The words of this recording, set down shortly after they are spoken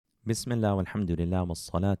Bismillah walhamdulillah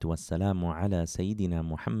wassalatu wassalamu ala Sayyidina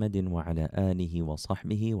Muhammadin wa ala alihi wa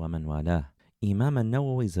sahbihi wa man walah. Imam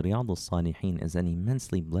al-Nawawi's Riyadh al-Salihin is an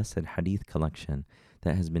immensely blessed hadith collection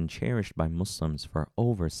that has been cherished by Muslims for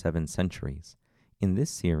over 7 centuries. In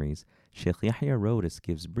this series, Sheikh Yahya Rodis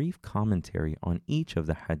gives brief commentary on each of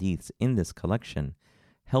the hadiths in this collection,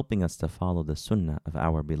 helping us to follow the sunnah of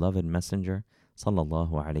our beloved Messenger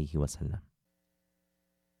sallallahu alayhi wa sallam.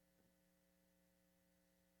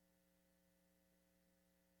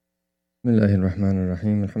 بسم الله الرحمن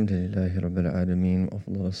الرحيم الحمد لله رب العالمين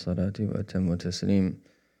وأفضل الصلاة وأتم التسليم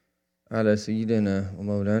على سيدنا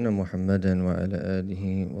ومولانا محمد وعلى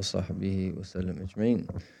آله وصحبه وسلم أجمعين.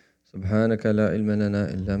 سبحانك لا علم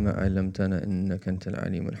لنا إلا ما علمتنا إنك أنت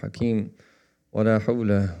العليم الحكيم ولا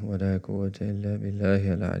حول ولا قوة إلا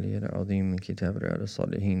بالله العلي العظيم. من كتاب رياض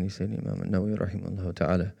الصالحين لسيد الإمام النووي رحمه الله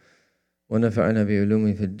تعالى ونفعنا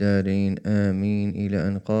بعلومه في الدارين آمين. إلى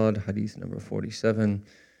أن قال حديث number 47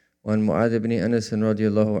 وعن معاذ بن أنس رضي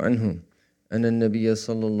الله عنه أن النبي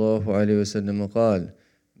صلى الله عليه وسلم قال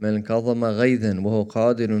من كظم غيظا وهو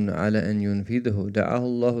قادر على أن ينفذه دعاه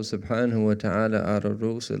الله سبحانه وتعالى على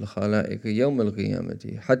رؤوس الخلائق يوم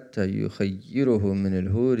القيامة حتى يخيره من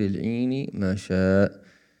الهور العين ما شاء.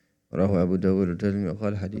 رواه أبو داود والترمذي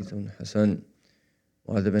وقال حديث حسن.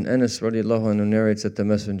 Mu'adh bin Anas radiallahu anhu narrates that the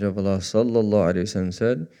Messenger of Allah sallallahu alayhi wa sallam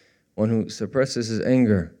said, one who suppresses his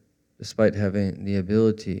anger despite having the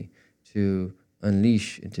ability to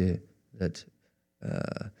unleash into that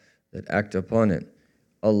act upon it,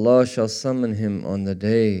 Allah shall summon him on the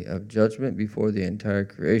day of judgment before the entire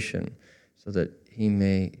creation, so that he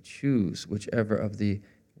may choose whichever of the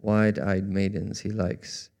wide-eyed maidens he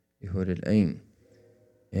likes. Bihur al-Ain.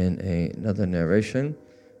 In another narration,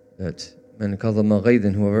 that man kadhama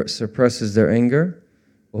ghaydan, whoever suppresses their anger,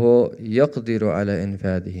 yaqdiru ala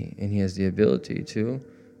infadihi, and he has the ability to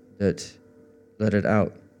let it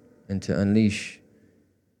out and to unleash.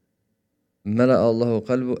 Mala Allahu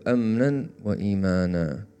qalbu amnan wa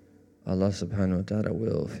imana. Allah subhanahu wa ta'ala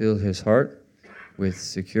will fill his heart with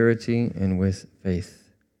security and with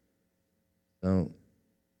faith. So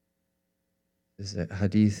this is a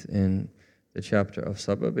hadith in the chapter of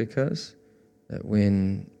Sabr, because that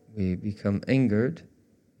when we become angered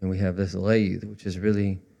and we have this ghayth, which is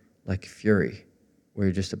really like fury, where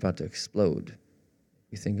you're just about to explode.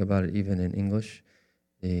 You think about it even in English,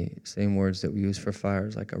 the same words that we use for fire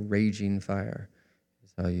is like a raging fire.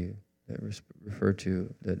 Is how you refer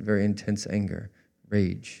to that very intense anger,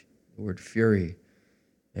 rage, the word fury.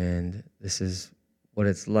 And this is what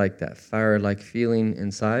it's like, that fire-like feeling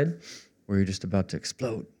inside where you're just about to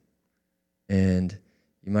explode. And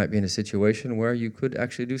you might be in a situation where you could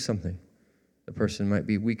actually do something. The person might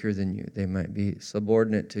be weaker than you. They might be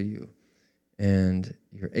subordinate to you. And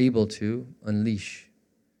you're able to unleash.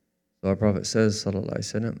 So our Prophet says, sallallahu alaihi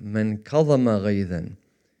wasallam, man kadhama ghaydan.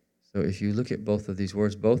 So if you look at both of these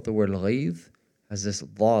words, both the word ghayth has this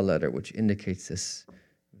dha letter, which indicates this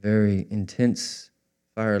very intense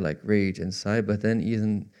fire-like rage inside. But then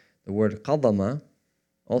even the word kadhama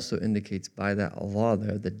also indicates by that dha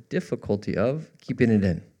there the difficulty of keeping it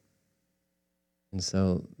in. And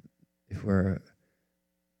so if we're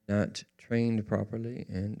not trained properly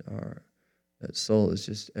and that soul is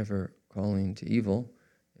just ever calling to evil,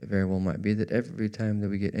 it very well might be that every time that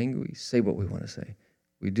we get angry, we say what we want to say.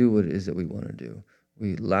 We do what it is that we want to do.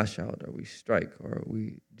 We lash out, or we strike, or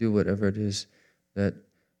we do whatever it is that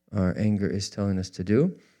our anger is telling us to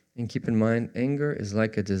do. And keep in mind, anger is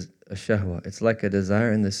like a shahwa. It's like a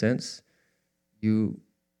desire in the sense you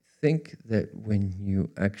think that when you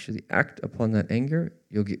actually act upon that anger,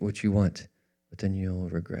 you'll get what you want, but then you'll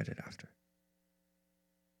regret it after.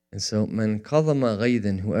 And so, man kadhama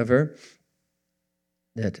ghaydan, whoever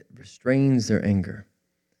that restrains their anger,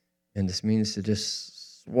 and this means to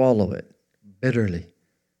just swallow it bitterly,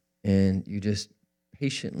 and you just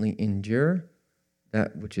patiently endure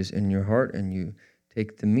that which is in your heart, and you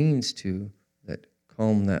take the means to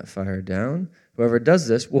calm that fire down. Whoever does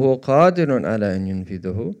this, وَهُوَ قَادِرٌ عَلَىٰ أَن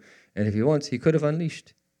يُنْفِذَهُ, and if he wants, he could have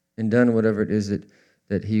unleashed and done whatever it is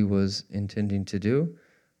that he was intending to do.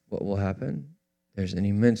 What will happen? There's an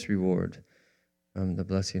immense reward from the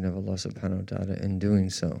blessing of Allah subhanahu wa ta'ala in doing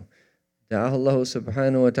so. دَعَهُ اللَّهُ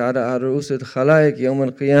سُبْحَانَهُ وَتَعَالَى عَلَى رُؤُوسِ الْخَلَائِقِ يَوْمَ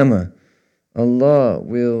الْقِيَامَةِ. Allah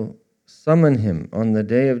will summon him on the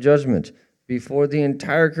day of judgment before the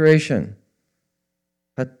entire creation.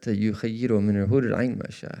 حَتَّى يُخَيِّرُ مِنَ الْهُورِ الْعَيْنِ مَا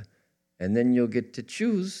شَاءَ. And then you'll get to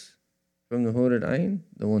choose from the Hur al-Ain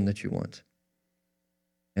the one that you want.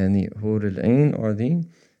 And the Hur al-Ain are the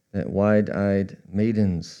wide-eyed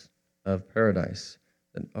maidens of paradise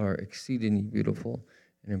that are exceedingly beautiful,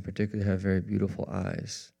 and in particular have very beautiful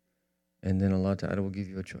eyes. And then Allah Ta'ala will give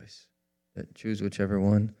you a choice. That choose whichever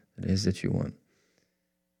one it is that you want.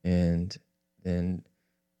 And then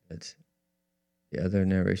that the other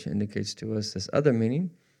narration indicates to us this other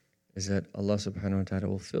meaning is that Allah subhanahu wa ta'ala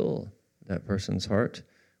will fill that person's heart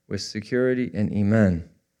with security and iman.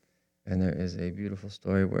 And there is a beautiful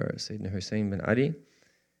story where Sayyidina Hussein bin Ali,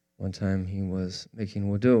 one time he was making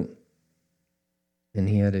wudu, and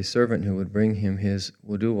he had a servant who would bring him his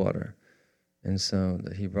wudu water. And so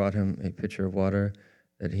that he brought him a pitcher of water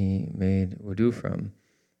that he made wudu from.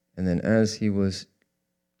 And then as he was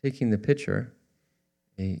taking the pitcher,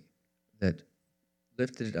 that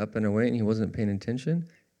lifted it up and away, and he wasn't paying attention,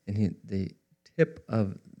 and the tip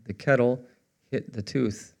of the kettle hit the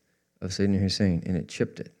tooth of Sayyidina Hussein, and it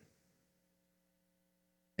chipped it.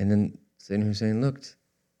 And then Sayyidina Hussein looked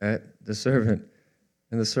at the servant,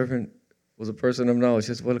 and the servant was a person of knowledge. He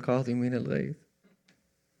says, وَالْقَاضِي مِنَ الْغَيْثِ.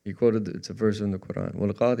 He quoted, it's a verse in the Quran,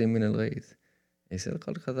 وَالْقَاضِي مِنَ الْغَيْثِ. He said,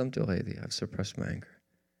 قَدْ خَذَمْتُ غَيْظِي. I've suppressed my anger.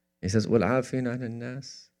 He says, وَالْعَافِينَ عَنِ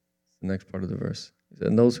النَّاسِ. The next part of the verse. He said,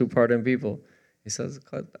 and those who pardon people. He says,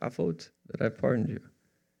 قَدْ عَفَوْتُ, that I've pardoned you.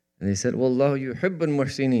 And he said, وَاللَّهُ يُحِبُّ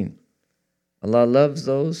الْمُحْسِنِينَ. Allah loves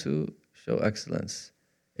those who show excellence.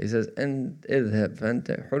 He says, and اذهب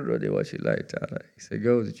فأنت حر لوجه الله تعالى. He said,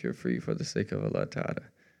 go that you're free for the sake of Allah Ta'ala.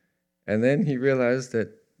 And then he realized that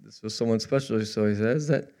this was someone special, so he says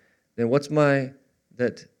that, then what's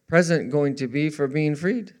that present going to be for being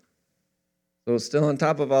freed? So still on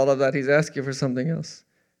top of all of that, he's asking for something else.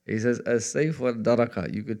 He says, as-sayf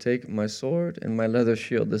wal-daraka. You could take my sword and my leather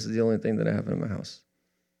shield. This is the only thing that I have in my house.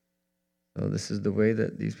 So this is the way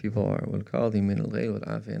that these people are. وَالْقَاضِي مِنَ الْغَيْرِ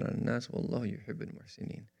وَالْعَافِينَ عَنِ النَّاسِ وَاللَّهُ يُحِبُّ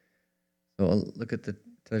الْمُحْسِنِينَ. So look at the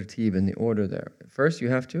tartib and the order there. First, you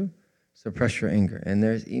have to suppress your anger. And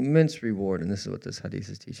there's immense reward, and this is what this hadith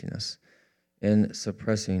is teaching us, in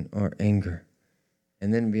suppressing our anger.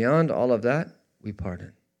 And then beyond all of that, we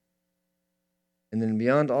pardon. And then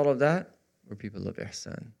beyond all of that, we're people of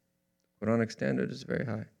ihsan. The Quranic standard is very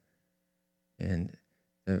high. And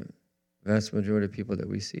the vast majority of people that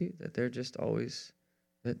we see, that they're just always,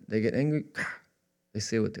 that they get angry, they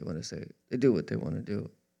say what they want to say, they do what they want to do.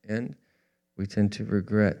 And we tend to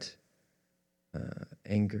regret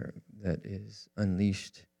anger that is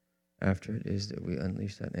unleashed after it is that we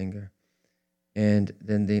unleash that anger. And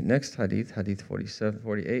then the next hadith, hadith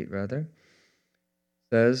 48 rather,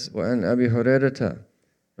 says, وَأَنْ أَبِي هُرَيْرَةَ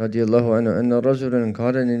رضي الله عنه أن رجلا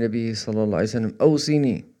قال للنبي صلى الله عليه وسلم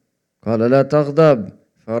أوصني قال لا تغضب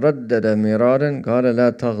فردد مرارا قال لا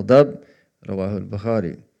تغضب رواه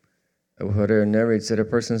البخاري. Abu Hurairah narrates that a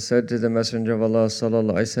person said to the Messenger of Allah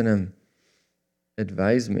sallallahu alaihi wasallam,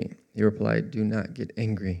 advise me. He replied, do not get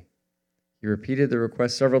angry. He repeated the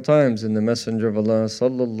request several times, and the Messenger of Allah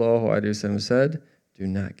sallallahu alaihi wasallam said, do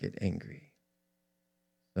not get angry.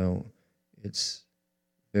 So it's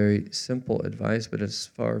very simple advice, but it's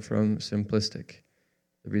far from simplistic.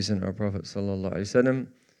 The reason our Prophet sallallahu alaihi wasallam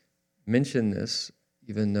mentioned this,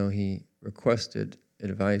 even though he requested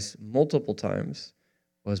advice multiple times,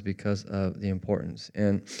 was because of the importance.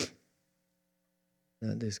 And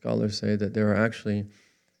the scholars say that there are actually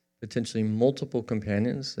potentially multiple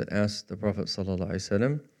companions that asked the Prophet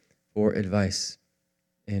ﷺ for advice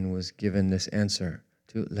and was given this answer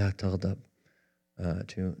to la taghdab,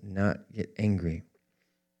 to not get angry.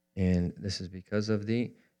 And this is because of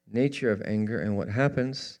the nature of anger and what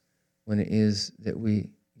happens when it is that we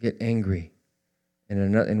get angry.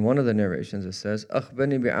 And in one of the narrations it says,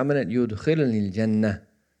 أخبرني بعمل يدخلني الجنة.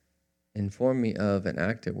 Inform me of an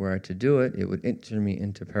act that were I to do it, it would enter me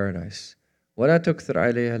into paradise. ولا تكثر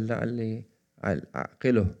عليها لعلي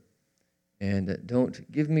أعقله. And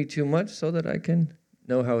don't give me too much so that I can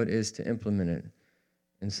know how it is to implement it.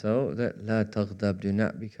 And so that la taghdab, do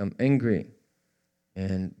not become angry.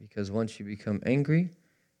 And because once you become angry,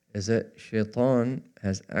 is that shaitan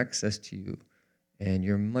has access to you and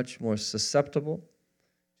you're much more susceptible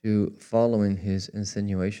to following his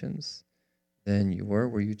insinuations than you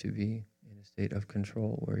were you to be in a state of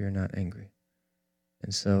control where you're not angry.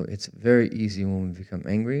 And so it's very easy when we become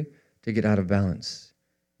angry to get out of balance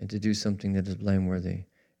and to do something that is blameworthy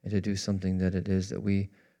and to do something that it is that we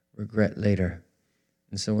regret later.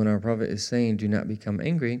 And so when our Prophet is saying, do not become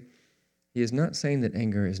angry, he is not saying that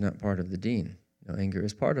anger is not part of the deen. No, anger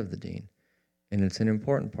is part of the deen. And it's an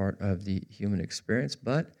important part of the human experience,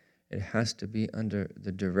 but it has to be under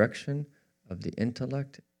the direction of the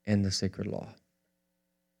intellect and the sacred law.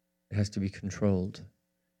 It has to be controlled.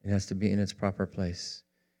 It has to be in its proper place.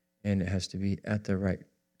 And it has to be at the right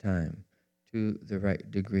time, to the right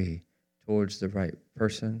degree, towards the right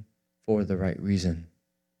person, for the right reason.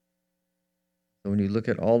 So when you look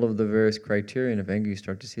at all of the various criterion of anger, you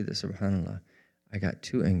start to see that, subhanAllah, I got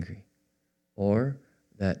too angry. Or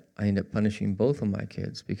that I end up punishing both of my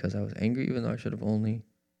kids because I was angry even though I should have only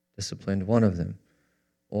disciplined one of them.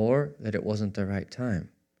 Or that it wasn't the right time.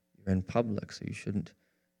 You're in public, so you shouldn't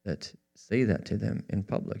say that to them in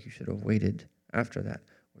public. You should have waited after that.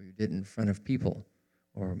 Or you did it in front of people.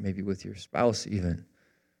 Or maybe with your spouse even.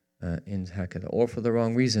 In hakada. Or for the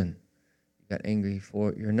wrong reason. You got angry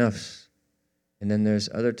for your nafs. And then there's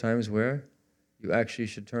other times where you actually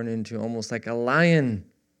should turn into almost like a lion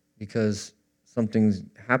because something's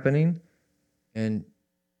happening and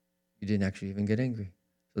you didn't actually even get angry.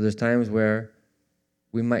 So there's times where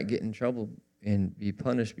we might get in trouble and be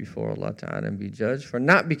punished before Allah Ta'ala and be judged for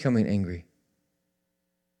not becoming angry.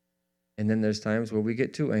 And then there's times where we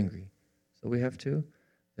get too angry. So we have to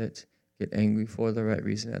get angry for the right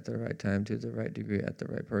reason at the right time, to the right degree, at the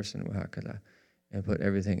right person, and put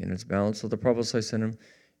everything in its balance. So the Prophet ﷺ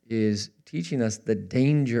is teaching us the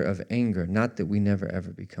danger of anger, not that we never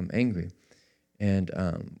ever become angry. And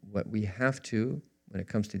what we have to, when it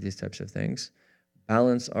comes to these types of things,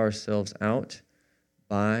 balance ourselves out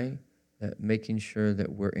by making sure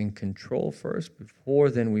that we're in control first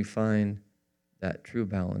before then we find that true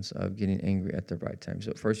balance of getting angry at the right time.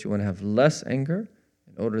 So first you want to have less anger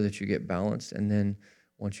in order that you get balanced, and then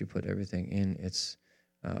once you put everything in its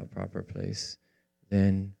proper place,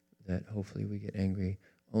 then that hopefully we get angry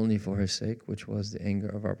only for his sake, which was the anger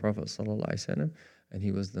of our Prophet ﷺ, and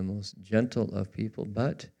he was the most gentle of people.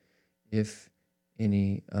 But if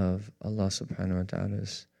any of Allah subhanahu wa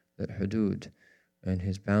ta'ala's hudud and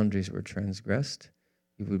his boundaries were transgressed,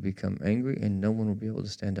 he would become angry and no one would be able to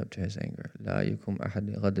stand up to his anger. La yukum ahad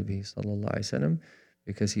li ghadabihi sallallahu alayhi wasallam,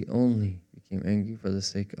 because he only became angry for the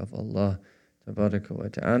sake of Allah tabaraka wa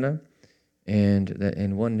ta'ala. And that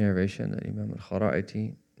in one narration that Imam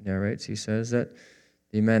al-Kharaiti narrates, he says that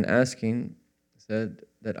the man asking said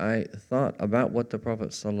that I thought about what the Prophet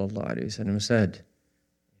ﷺ said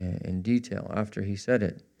in detail after he said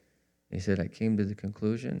it. He said, I came to the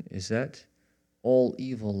conclusion is that all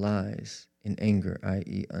evil lies in anger,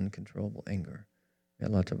 i.e. uncontrollable anger. May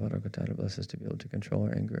Allah Ta'ala bless us to be able to control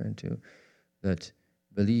our anger and to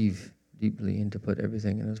believe deeply and to put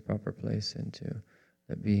everything in its proper place and to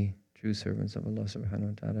be true servants of Allah subhanahu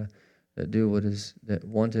wa ta'ala, that do what is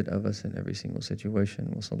wanted of us in every single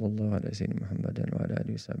situation. Wa sallallahu ala sayyidina Muhammadin wa ala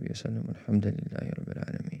alihi wa sahbihi wa sallam. Alhamdulillahi rabbil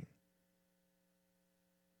alameen.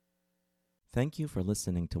 Thank you for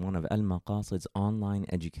listening to one of Al-Maqasid's online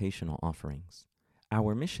educational offerings.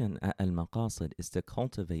 Our mission at Al-Maqasid is to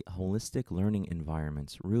cultivate holistic learning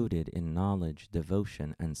environments rooted in knowledge,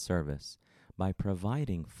 devotion, and service by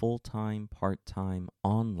providing full-time, part-time,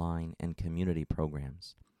 online, and community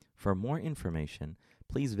programs. For more information,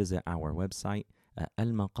 please visit our website at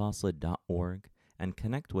almaqasid.org and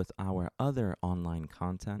connect with our other online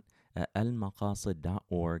content at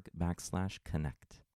almaqasid.org/connect.